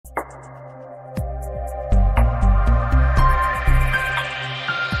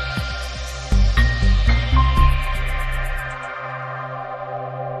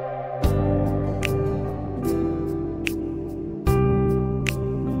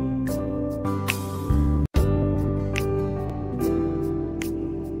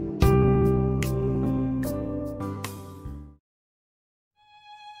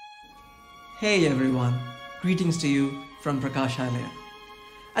Hey everyone, greetings to you from Prakashalaya.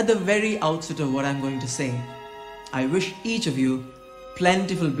 At the very outset of what I'm going to say, I wish each of you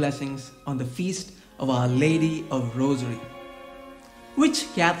plentiful blessings on the feast of Our Lady of Rosary.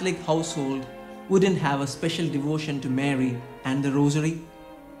 Which Catholic household wouldn't have a special devotion to Mary and the Rosary?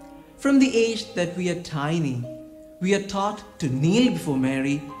 From the age that we are tiny, we are taught to kneel before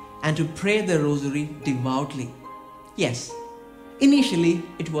Mary and to pray the Rosary devoutly. Yes, initially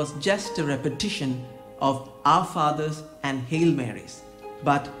it was just a repetition of Our Fathers and Hail Marys.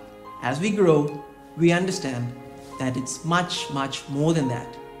 But as we grow, we understand that it's much more than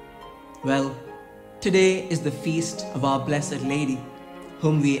that. Well, today is the feast of our Blessed Lady,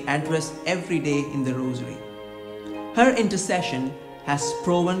 whom we address every day in the Rosary. Her intercession has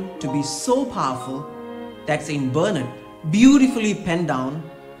proven to be so powerful that Saint Bernard beautifully penned down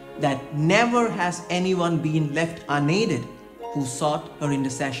that never has anyone been left unaided who sought her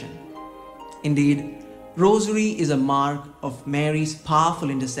intercession. Indeed, Rosary is a mark of Mary's powerful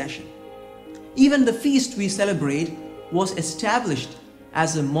intercession. Even the feast we celebrate was established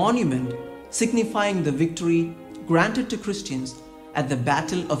as a monument signifying the victory granted to Christians at the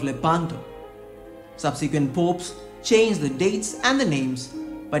Battle of Lepanto. Subsequent popes changed the dates and the names,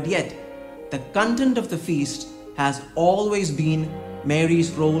 but yet the content of the feast has always been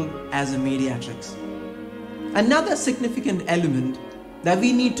Mary's role as a mediatrix. Another significant element that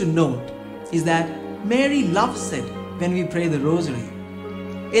we need to note is that Mary loves it when we pray the Rosary.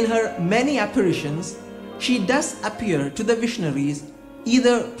 In her many apparitions, she does appear to the visionaries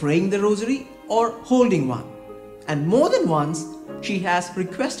either praying the Rosary or holding one. And more than once, she has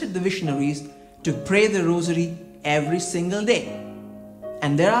requested the visionaries to pray the Rosary every single day.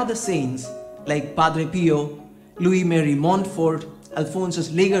 And there are the saints like Padre Pio, Louis Marie Montfort, Alphonsus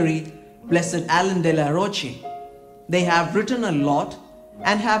Ligari, Blessed Alain de la Roche. They have written a lot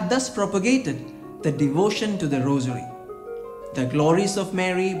and have thus propagated the devotion to the Rosary. The Glories of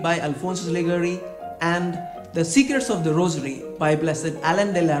Mary by Alphonsus Ligari and The Secrets of the Rosary by Blessed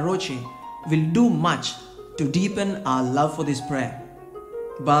Alain de la Roche will do much to deepen our love for this prayer.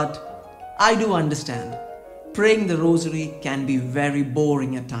 But I do understand, praying the Rosary can be very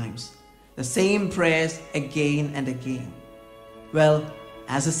boring at times. The same prayers again and again. Well,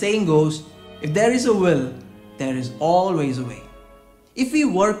 as the saying goes, if there is a will, there is always a way. If we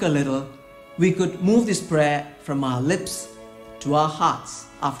work a little, we could move this prayer from our lips to our hearts.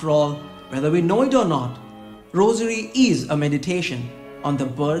 After all, whether we know it or not, Rosary is a meditation on the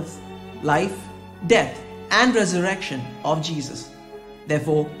birth, life, death, and resurrection of Jesus.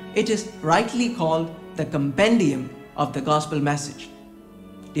 Therefore, it is rightly called the compendium of the gospel message.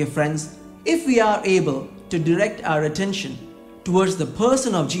 Dear friends, if we are able to direct our attention towards the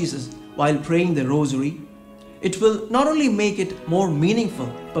person of Jesus while praying the Rosary, it will not only make it more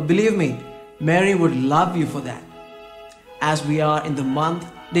meaningful, but believe me, Mary would love you for that. As we are in the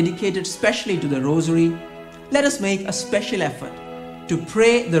month dedicated specially to the Rosary, let us make a special effort to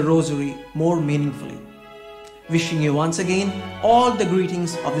pray the Rosary more meaningfully. Wishing you once again all the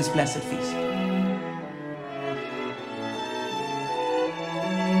greetings of this blessed feast.